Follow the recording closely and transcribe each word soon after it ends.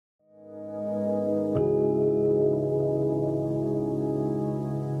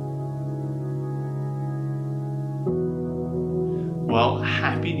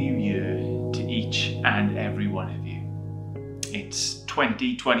Happy New Year to each and every one of you. It's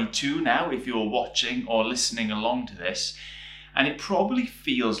 2022 now if you're watching or listening along to this, and it probably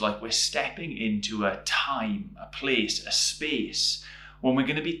feels like we're stepping into a time, a place, a space when we're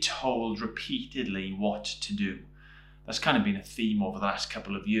going to be told repeatedly what to do. That's kind of been a theme over the last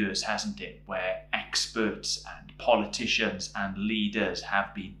couple of years, hasn't it? Where experts and politicians and leaders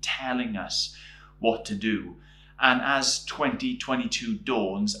have been telling us what to do. And as 2022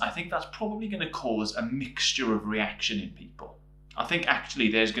 dawns, I think that's probably going to cause a mixture of reaction in people. I think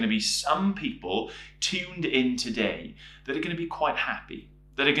actually there's going to be some people tuned in today that are going to be quite happy,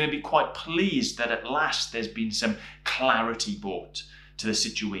 that are going to be quite pleased that at last there's been some clarity brought to the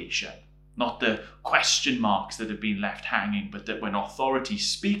situation. Not the question marks that have been left hanging, but that when authority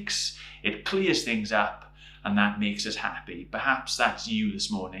speaks, it clears things up. And that makes us happy. Perhaps that's you this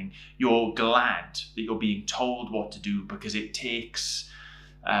morning. You're glad that you're being told what to do because it takes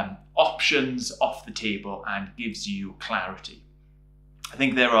options off the table and gives you clarity. I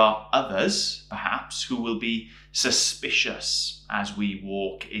think there are others, perhaps, who will be suspicious as we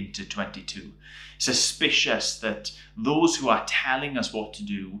walk into 22. Suspicious that those who are telling us what to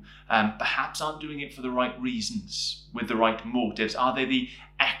do perhaps aren't doing it for the right reasons, with the right motives. Are they the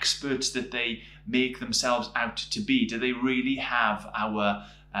experts that they make themselves out to be? Do they really have our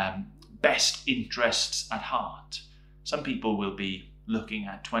best interests at heart? Some people will be looking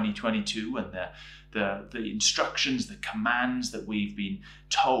at 2022 and the instructions, the commands that we've been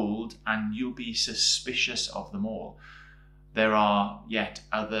told, and you'll be suspicious of them all. There are yet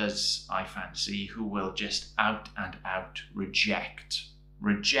others, I fancy, who will just out and out reject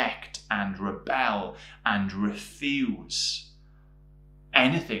and rebel and refuse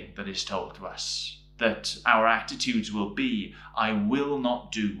anything that is told to us. That our attitudes will be, I will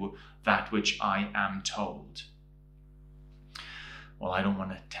not do that which I am told. Well, I don't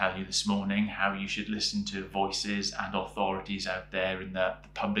want to tell you this morning how you should listen to voices and authorities out there in the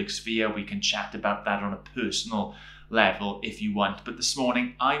public sphere. We can chat about that on a personal level if you want. But this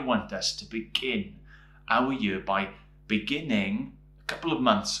morning, I want us to begin our year by beginning a couple of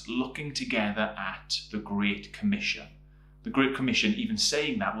months looking together at the Great Commission. The Great Commission, even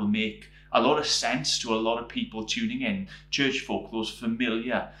saying that, will make a lot of sense to a lot of people tuning in. Church folk, those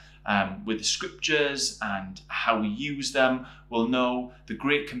familiar with the scriptures and how we use them, will know the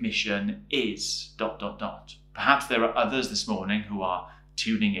Great Commission is ... Perhaps there are others this morning who are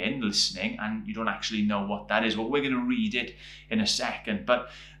tuning in, listening, and you don't actually know what that is. Well, we're going to read it in a second. But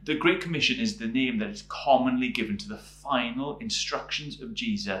the Great Commission is the name that is commonly given to the final instructions of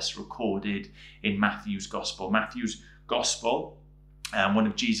Jesus recorded in Matthew's Gospel. Matthew's Gospel, one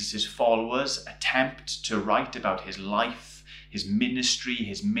of Jesus' followers, attempt to write about his life, his ministry,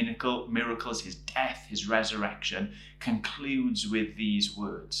 his miracles, his death, his resurrection, concludes with these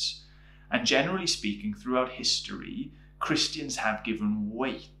words. And generally speaking, throughout history, Christians have given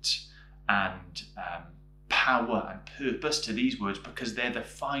weight and power and purpose to these words because they're the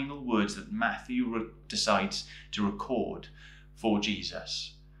final words that Matthew decides to record for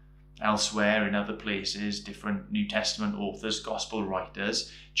Jesus. Elsewhere, in other places, different New Testament authors, gospel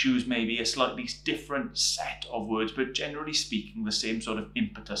writers, choose maybe a slightly different set of words, but generally speaking, the same sort of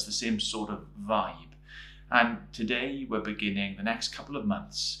impetus, the same sort of vibe. And today, we're beginning the next couple of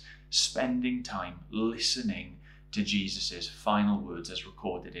months spending time listening to Jesus' final words as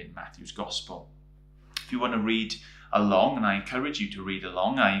recorded in Matthew's Gospel. If you want to read along, and I encourage you to read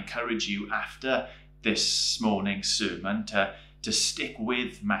along, I encourage you after this morning's sermon to stick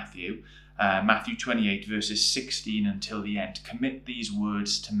with Matthew 28 verses 16 until the end. Commit these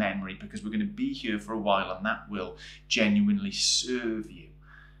words to memory because we're going to be here for a while and that will genuinely serve you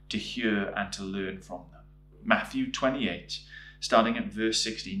to hear and to learn from them. Matthew 28, starting at verse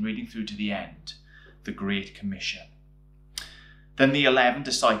 16, reading through to the end, the Great Commission. Then the 11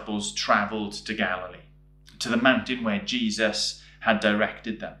 disciples travelled to Galilee, to the mountain where Jesus had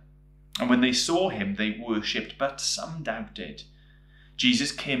directed them. And when they saw him, they worshipped, but some doubted.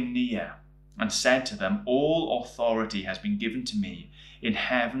 Jesus came near and said to them, all authority has been given to me in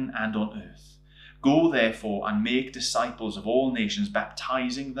heaven and on earth. Go therefore and make disciples of all nations,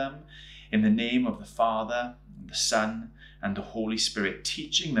 baptizing them in the name of the Father, and the Son, and the Holy Spirit,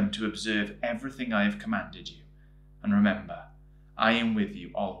 teaching them to observe everything I have commanded you. And remember, I am with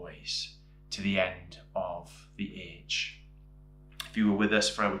you always to the end of the age. If you were with us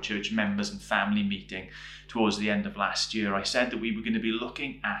for our church members and family meeting towards the end of last year, I said that we were going to be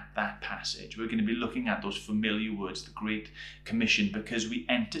looking at that passage. We're going to be looking at those familiar words, the Great Commission, because we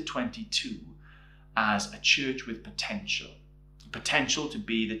enter 22 as a church with potential to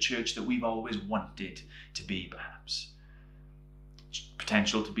be the church that we've always wanted to be, perhaps.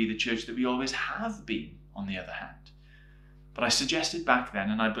 potential to be the church that we always have been, on the other hand. But I suggested back then,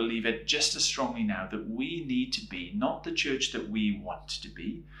 and I believe it just as strongly now, that we need to be not the church that we want to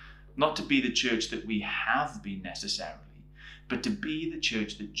be, not to be the church that we have been necessarily, but to be the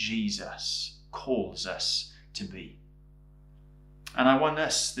church that Jesus calls us to be. And I want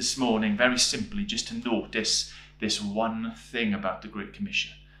us this morning, very simply, just to notice this one thing about the Great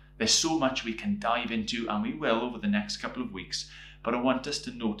Commission. There's so much we can dive into, and we will over the next couple of weeks, but I want us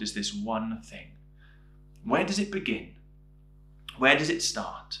to notice this one thing. Where does it begin? Where does it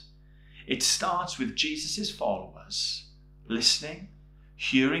start? It starts with Jesus' followers listening,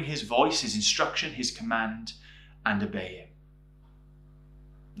 hearing his voice, his instruction, his command, and obeying.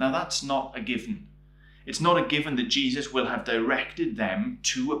 Now that's not a given. It's not a given that Jesus will have directed them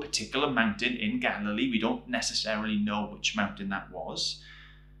to a particular mountain in Galilee. We don't necessarily know which mountain that was.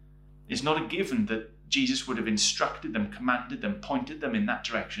 It's not a given that Jesus would have instructed them, commanded them, pointed them in that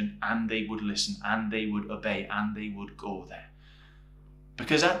direction, and they would listen, and they would obey, and they would go there.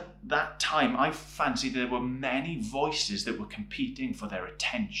 Because at that time, I fancy there were many voices that were competing for their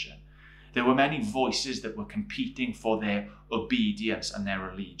attention. There were many voices that were competing for their obedience and their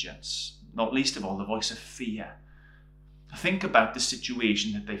allegiance. Not least of all, the voice of fear. Think about the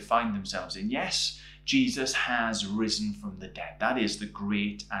situation that they find themselves in. Yes, Jesus has risen from the dead. That is the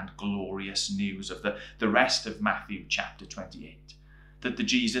great and glorious news of the rest of Matthew chapter 28. That the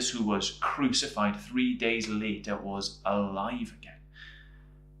Jesus who was crucified 3 days later was alive again.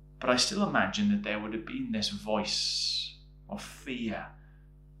 But I still imagine that there would have been this voice of fear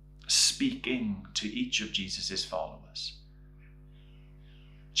speaking to each of Jesus' followers.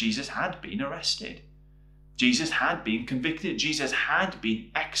 Jesus had been arrested. Jesus had been convicted. Jesus had been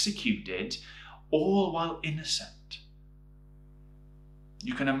executed, all while innocent.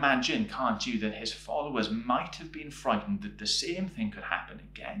 You can imagine, can't you, that his followers might have been frightened that the same thing could happen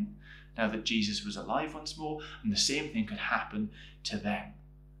again, now that Jesus was alive once more, and the same thing could happen to them.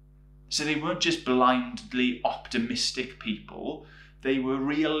 So they weren't just blindly optimistic people, they were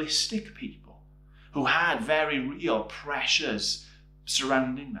realistic people who had very real pressures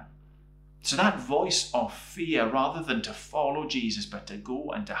surrounding them. So that voice of fear, rather than to follow Jesus but to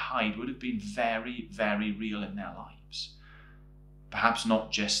go and to hide, would have been very, very real in their lives. Perhaps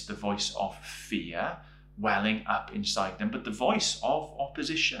not just the voice of fear welling up inside them, but the voice of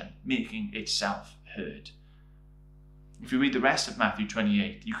opposition making itself heard. If you read the rest of Matthew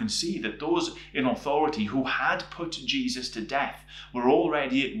 28, you can see that those in authority who had put Jesus to death were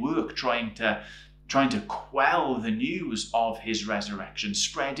already at work trying to quell the news of his resurrection,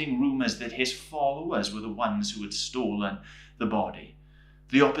 spreading rumours that his followers were the ones who had stolen the body.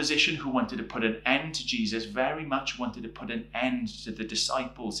 The opposition who wanted to put an end to Jesus very much wanted to put an end to the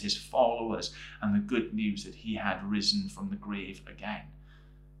disciples, his followers, and the good news that he had risen from the grave again.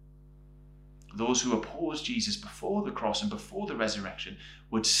 Those who opposed Jesus before the cross and before the resurrection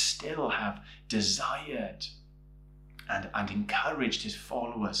would still have desired and encouraged his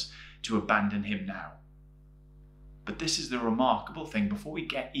followers to abandon him now. But this is the remarkable thing, before we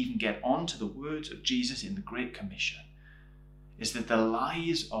even get on to the words of Jesus in the Great Commission, is that the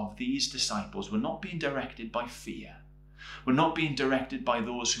lives of these disciples were not being directed by fear, were not being directed by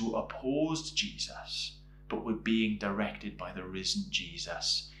those who opposed Jesus, but were being directed by the risen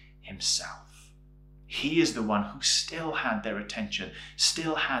Jesus himself. He is the one who still had their attention,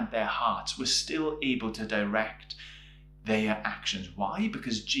 still had their hearts, was still able to direct their actions. Why?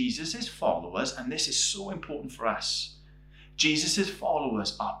 Because Jesus' followers, and this is so important for us, Jesus'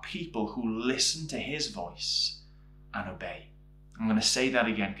 followers are people who listen to his voice and obey. I'm going to say that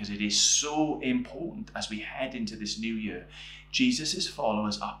again because it is so important as we head into this new year. Jesus'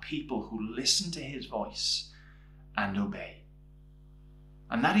 followers are people who listen to his voice and obey.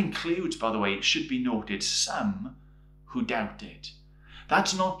 And that includes, by the way, it should be noted, some who doubted.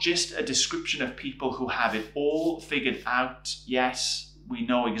 That's not just a description of people who have it all figured out. Yes, we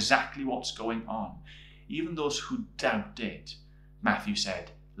know exactly what's going on. Even those who doubted, Matthew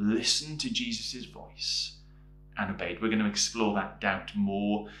said, listen to Jesus' voice and obeyed. We're going to explore that doubt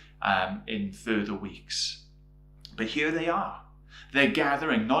more in further weeks. But here they are. They're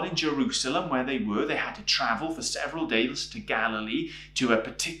gathering not in Jerusalem where they were. They had to travel for several days to Galilee, to a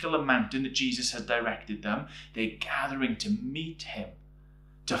particular mountain that Jesus had directed them. They're gathering to meet him,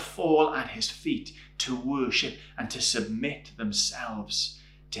 to fall at his feet, to worship and to submit themselves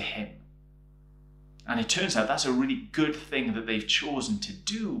to him. And it turns out that's a really good thing that they've chosen to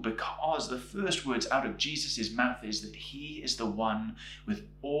do, because the first words out of Jesus' mouth is that he is the one with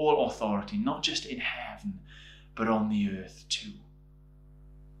all authority, not just in heaven, but on the earth too.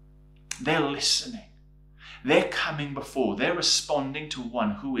 They're listening. They're coming before. They're responding to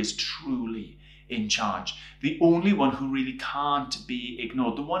one who is truly in charge. The only one who really can't be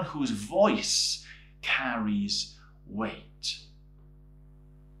ignored. The one whose voice carries weight.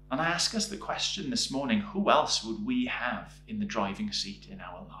 And I ask us the question this morning, who else would we have in the driving seat in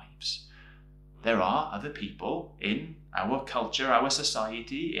our lives? There are other people in our culture, our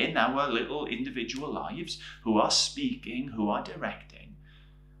society, in our little individual lives who are speaking, who are directing.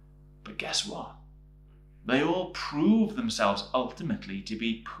 But guess what? They all prove themselves ultimately to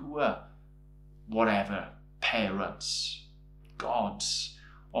be poor, whatever, parents, gods,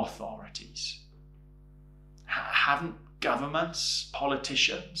 authorities. Haven't governments,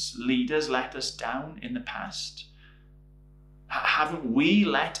 politicians, leaders let us down in the past? Haven't we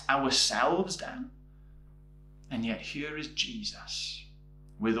let ourselves down? And yet here is Jesus,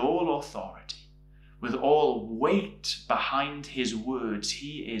 with all authority, with all weight behind his words.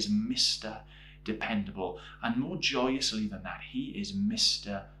 He is Mr. Dependable. And more joyously than that, he is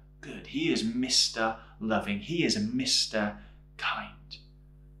Mr. Good. He is Mr. Loving. He is Mr. Kind.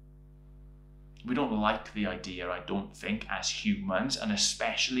 We don't like the idea, I don't think, as humans, and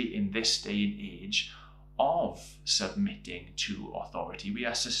especially in this day and age, of submitting to authority. We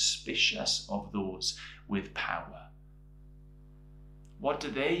are suspicious of those with power. What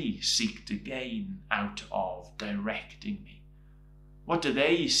do they seek to gain out of directing me? What do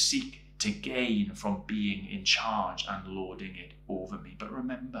they seek to gain from being in charge and lording it over me? But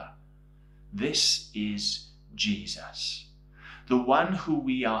remember, this is Jesus. The one who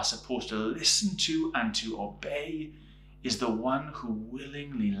we are supposed to listen to and to obey is the one who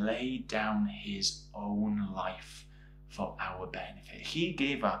willingly laid down his own life for our benefit. He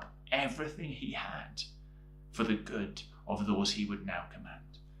gave up everything he had for the good of those he would now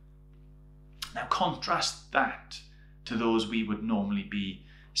command. Now contrast that to those we would normally be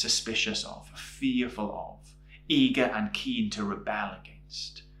suspicious of, fearful of, eager and keen to rebel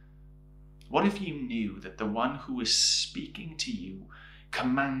against. What if you knew that the one who is speaking to you,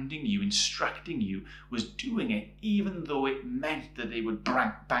 commanding you, instructing you, was doing it even though it meant that they would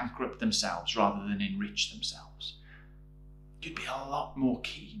bankrupt themselves rather than enrich themselves? You'd be a lot more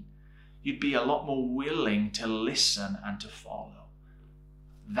keen. You'd be a lot more willing to listen and to follow.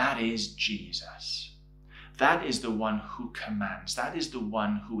 That is Jesus. That is the one who commands. That is the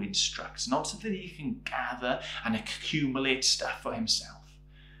one who instructs, not so that he can gather and accumulate stuff for himself,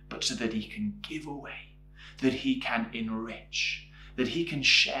 but so that he can give away, that he can enrich, that he can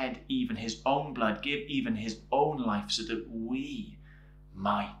shed even his own blood, give even his own life so that we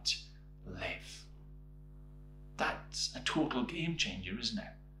might live. That's a total game changer, isn't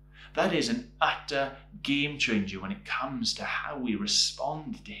it? That is an utter game changer when it comes to how we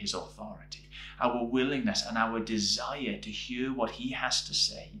respond to his authority, our willingness and our desire to hear what he has to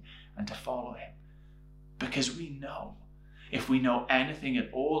say and to follow him. Because we know, if we know anything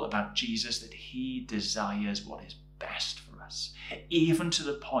at all about Jesus, that he desires what is best for us, even to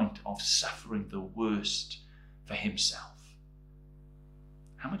the point of suffering the worst for himself.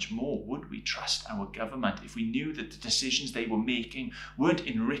 How much more would we trust our government if we knew that the decisions they were making weren't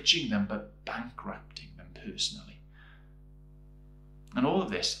enriching them but bankrupting them personally? And all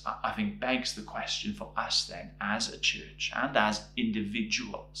of this, I think, begs the question for us then as a church and as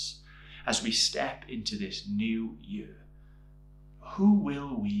individuals, as we step into this new year. Who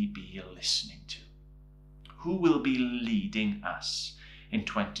will we be listening to? Who will be leading us in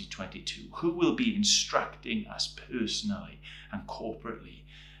 2022? Who will be instructing us personally and corporately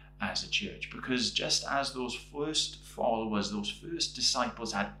as a church? Because just as those first followers, those first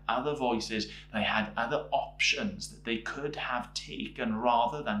disciples had other voices, they had other options that they could have taken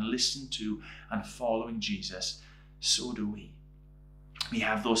rather than listen to and following Jesus, so do we. We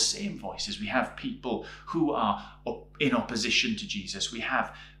have those same voices. We have people who are in opposition to Jesus. We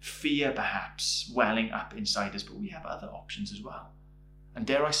have fear perhaps welling up inside us, but we have other options as well. And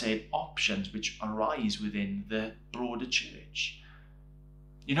dare I say it, options which arise within the broader church.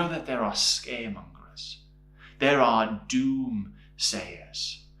 You know that there are scaremongers. There are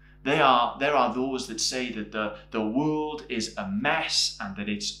doomsayers. There are those that say that the world is a mess and that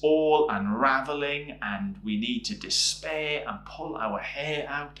it's all unraveling and we need to despair and pull our hair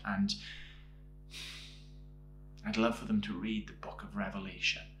out. And I'd love for them to read the book of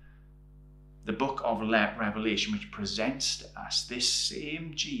Revelation. The book of Revelation, which presents to us this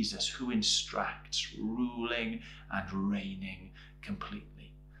same Jesus who instructs, ruling and reigning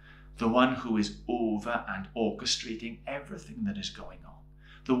completely. The one who is over and orchestrating everything that is going on.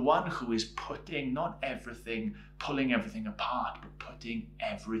 The one who is putting not everything, pulling everything apart, but putting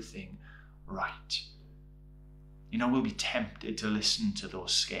everything right. You know, we'll be tempted to listen to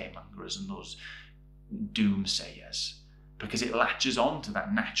those scaremongers and those doomsayers, because it latches on to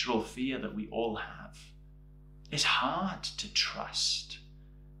that natural fear that we all have. It's hard to trust.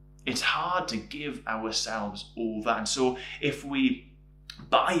 It's hard to give ourselves over. And so if we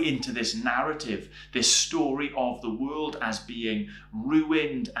buy into this narrative, this story of the world as being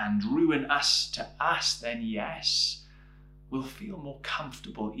ruined and ruin us to us, then yes, we'll feel more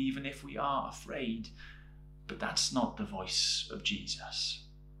comfortable even if we are afraid. But that's not the voice of Jesus.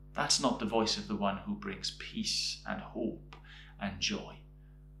 That's not the voice of the one who brings peace and hope and joy.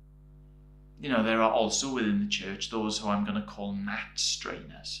 You know, there are also within the church those who I'm going to call gnat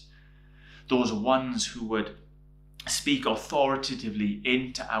strainers. Those ones who would speak authoritatively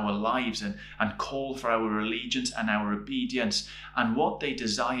into our lives and call for our allegiance and our obedience. And what they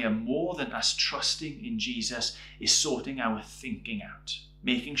desire more than us trusting in Jesus is sorting our thinking out,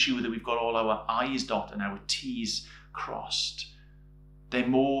 making sure that we've got all our I's dotted and our T's crossed. They're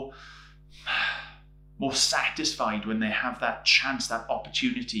more satisfied when they have that chance, that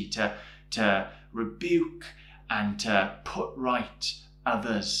opportunity to rebuke and to put right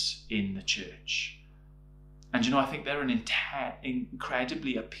others in the church. And you know, I think they're an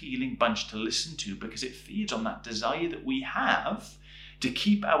incredibly appealing bunch to listen to, because it feeds on that desire that we have to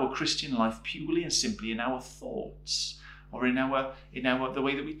keep our Christian life purely and simply in our thoughts, or in our the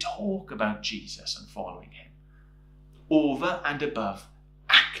way that we talk about Jesus and following him, over and above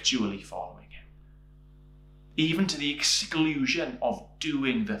actually following him, even to the exclusion of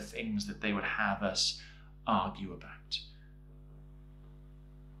doing the things that they would have us argue about.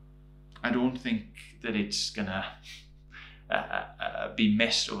 I don't think that it's going to be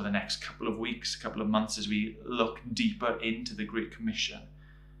missed over the next couple of weeks, couple of months, as we look deeper into the Great Commission.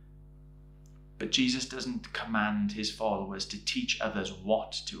 But Jesus doesn't command his followers to teach others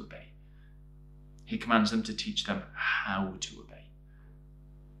what to obey. He commands them to teach them how to obey.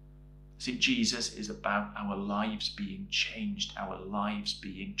 See, Jesus is about our lives being changed, our lives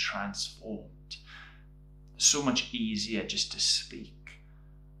being transformed. So much easier just to speak,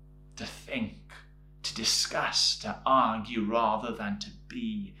 to think, to discuss, to argue, rather than to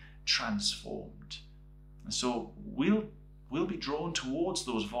be transformed. And so we'll be drawn towards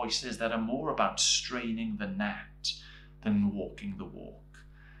those voices that are more about straining the gnat than walking the walk.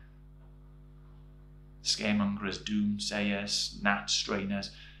 Scaremongers, doomsayers, gnat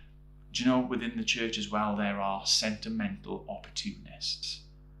strainers. Do you know, within the church as well, there are sentimental opportunists.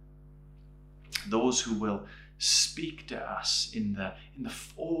 Those who will speak to us in the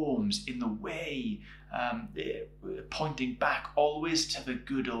forms, in the way, pointing back always to the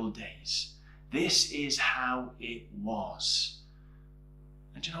good old days. This is how it was.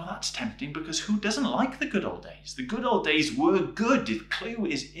 And you know, that's tempting, because who doesn't like the good old days? The good old days were good. The clue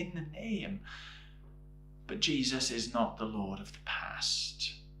is in the name. But Jesus is not the Lord of the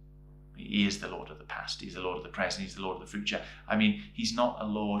past. He is the Lord of the past. He's the Lord of the present. He's the Lord of the future. I mean, he's not a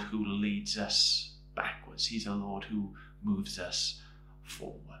Lord who leads us backwards. He's a Lord who moves us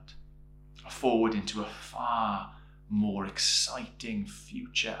forward into a far more exciting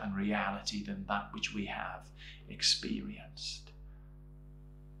future and reality than that which we have experienced.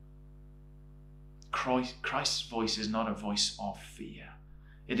 Christ's voice is not a voice of fear.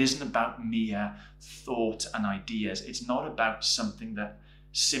 It isn't about mere thought and ideas. It's not about something that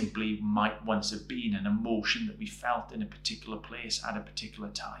simply might once have been an emotion that we felt in a particular place at a particular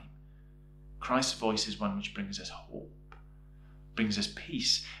time. Christ's voice is one which brings us hope, brings us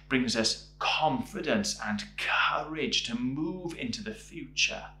peace, brings us confidence and courage to move into the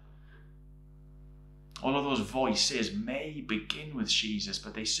future. All of those voices may begin with Jesus,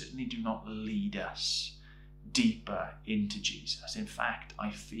 but they certainly do not lead us deeper into Jesus. In fact,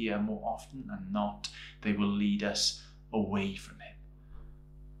 I fear more often than not, they will lead us away from him.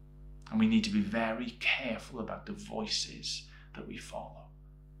 And we need to be very careful about the voices that we follow.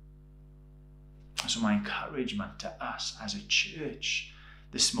 So my encouragement to us as a church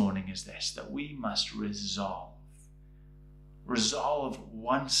this morning is this, that we must resolve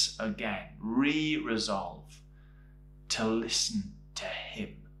once again, resolve to listen to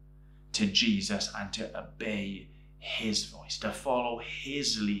him, to Jesus, and to obey his voice, to follow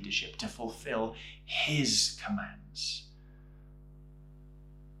his leadership, to fulfill his commands.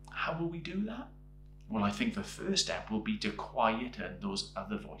 How will we do that? Well, I think the first step will be to quieten those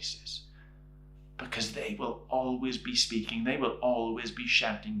other voices, because they will always be speaking, they will always be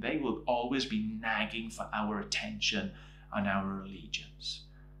shouting, they will always be nagging for our attention and our allegiance.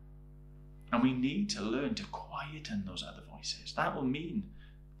 And we need to learn to quieten those other voices. That will mean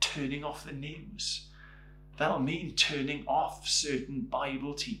turning off the news. That'll mean turning off certain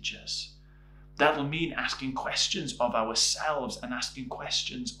Bible teachers. That'll mean asking questions of ourselves and asking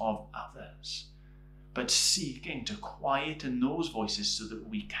questions of others. but seeking to quieten those voices so that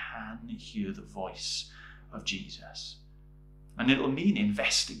we can hear the voice of Jesus. And it'll mean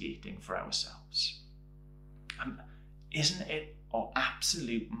investigating for ourselves. And isn't it an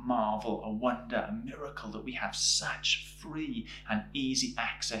absolute marvel, a wonder, a miracle that we have such free and easy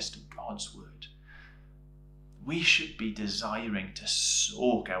access to God's word? We should be desiring to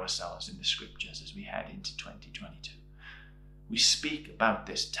soak ourselves in the scriptures as we head into 2022. We speak about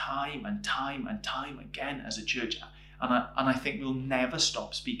this time and time and time again as a church, and I think we'll never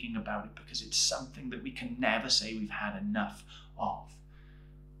stop speaking about it because it's something that we can never say we've had enough of.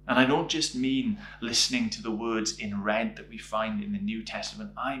 And I don't just mean listening to the words in red that we find in the New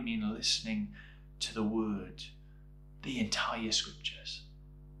Testament. I mean listening to the word, the entire scriptures.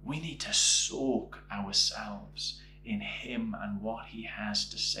 We need to soak ourselves in him and what he has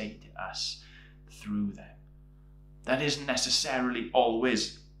to say to us through them. That isn't necessarily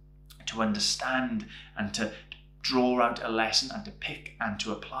always to understand and to draw out a lesson and to pick and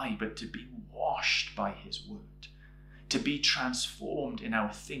to apply, but to be washed by his word, to be transformed in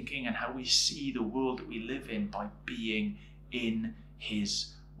our thinking and how we see the world that we live in by being in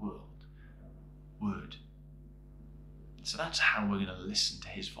his word. So that's how we're going to listen to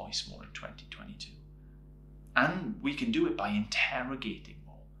his voice more in 2022. And we can do it by interrogating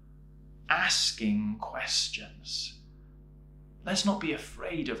more, asking questions. Let's not be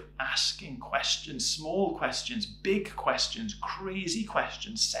afraid of asking questions, small questions, big questions, crazy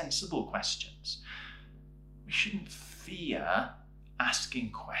questions, sensible questions. We shouldn't fear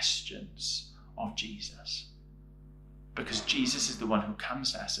asking questions of Jesus, because Jesus is the one who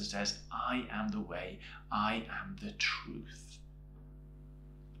comes to us and says, I am the way, I am the truth.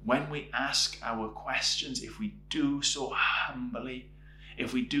 When we ask our questions, if we do so humbly,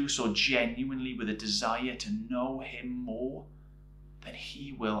 if we do so genuinely with a desire to know him more, then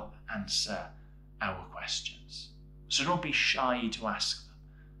he will answer our questions. So don't be shy to ask them.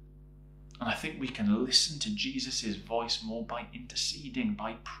 And I think we can listen to Jesus' voice more by interceding,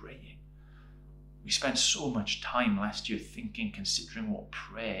 by praying. We spent so much time last year thinking, considering what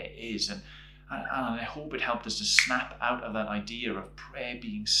prayer is, and I hope it helped us to snap out of that idea of prayer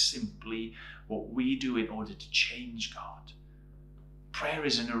being simply what we do in order to change God. Prayer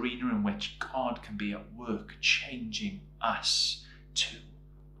is an arena in which God can be at work changing us too.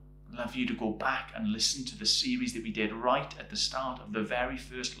 I'd love you to go back and listen to the series that we did right at the start of the very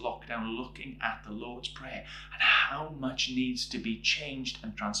first lockdown, looking at the Lord's Prayer and how much needs to be changed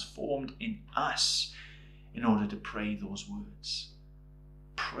and transformed in us in order to pray those words.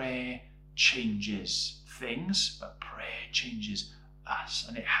 Prayer changes things, but prayer changes us,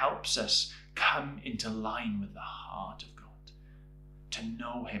 and it helps us come into line with the heart of God, to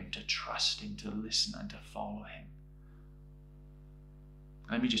know him, to trust him, to listen and to follow him.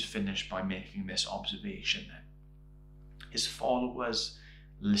 Let me just finish by making this observation then. His followers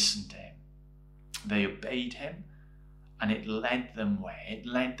listened to him. They obeyed him, and it led them where? It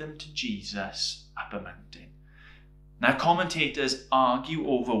led them to Jesus up a mountain. Now, commentators argue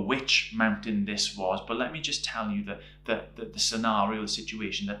over which mountain this was, but let me just tell you the scenario, the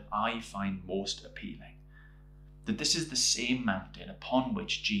situation that I find most appealing. That this is the same mountain upon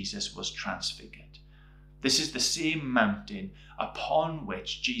which Jesus was transfigured. This is the same mountain upon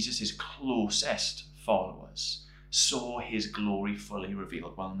which Jesus' closest followers saw his glory fully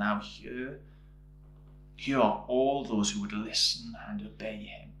revealed. Well, now here are all those who would listen and obey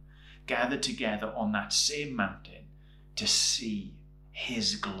him, gathered together on that same mountain to see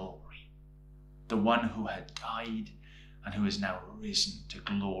his glory, the one who had died and who is now risen to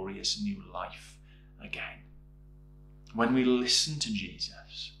glorious new life again. When we listen to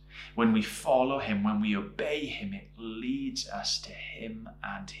Jesus, when we follow him, when we obey him, it leads us to him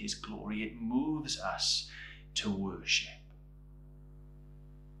and his glory. It moves us to worship.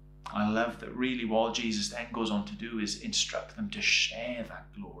 I love that really what Jesus then goes on to do is instruct them to share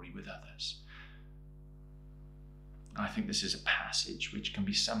that glory with others. I think this is a passage which can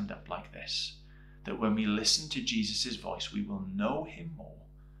be summed up like this, that when we listen to Jesus' voice, we will know him more,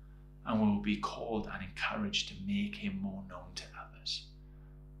 and we will be called and encouraged to make him more known to others.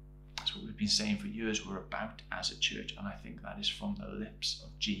 That's what we've been saying for years we're about as a church, and I think that is from the lips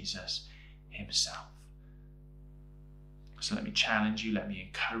of Jesus himself. So let me challenge you, let me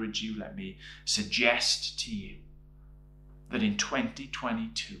encourage you, let me suggest to you that in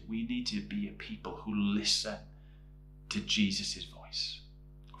 2022 we need to be a people who listen to Jesus' voice,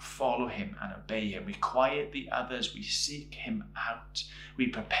 follow him and obey him. We quiet the others, we seek him out, we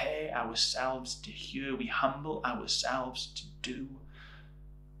prepare ourselves to hear, we humble ourselves to do,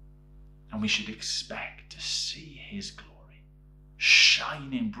 and we should expect to see his glory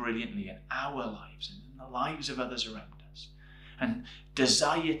shining brilliantly in our lives and in the lives of others around us, and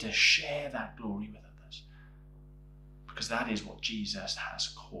desire to share that glory with others, because that is what Jesus has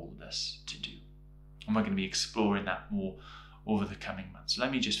called us to do. And we're going to be exploring that more over the coming months.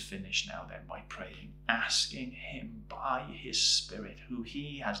 Let me just finish now then by praying, asking him by his Spirit, who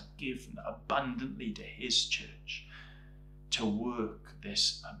he has given abundantly to his church, to work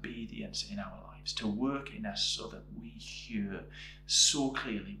this obedience in our lives, to work in us so that we hear so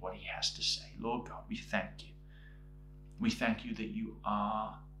clearly what he has to say. Lord God, we thank you. We thank you that you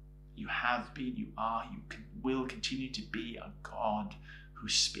are, you have been, you are, will continue to be a God who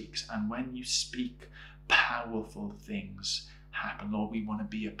speaks. And when you speak, powerful things happen. Lord, we want to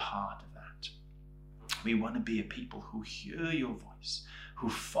be a part of that. We want to be a people who hear your voice, who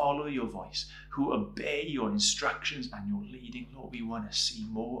follow your voice, who obey your instructions and your leading. Lord, we want to see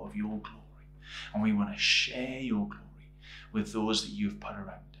more of your glory, and we want to share your glory with those that you've put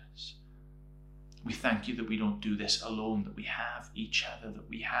around us. We thank you that we don't do this alone, that we have each other, that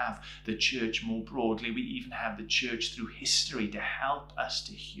we have the church more broadly. We even have the church through history to help us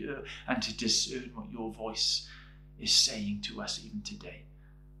to hear and to discern what your voice is saying to us even today.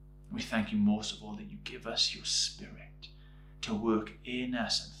 We thank you most of all that you give us your Spirit to work in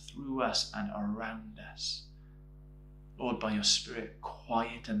us and through us and around us. Lord, by your Spirit,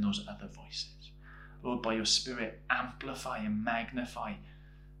 quieten those other voices. Lord, by your Spirit, amplify and magnify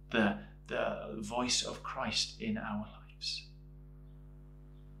the voice of Christ in our lives.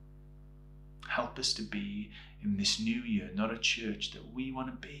 Help us to be in this new year not a church that we want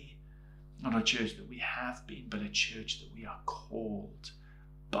to be, not a church that we have been, but a church that we are called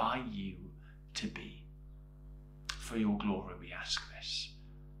by you to be. For your glory we ask this.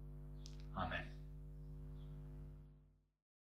 Amen.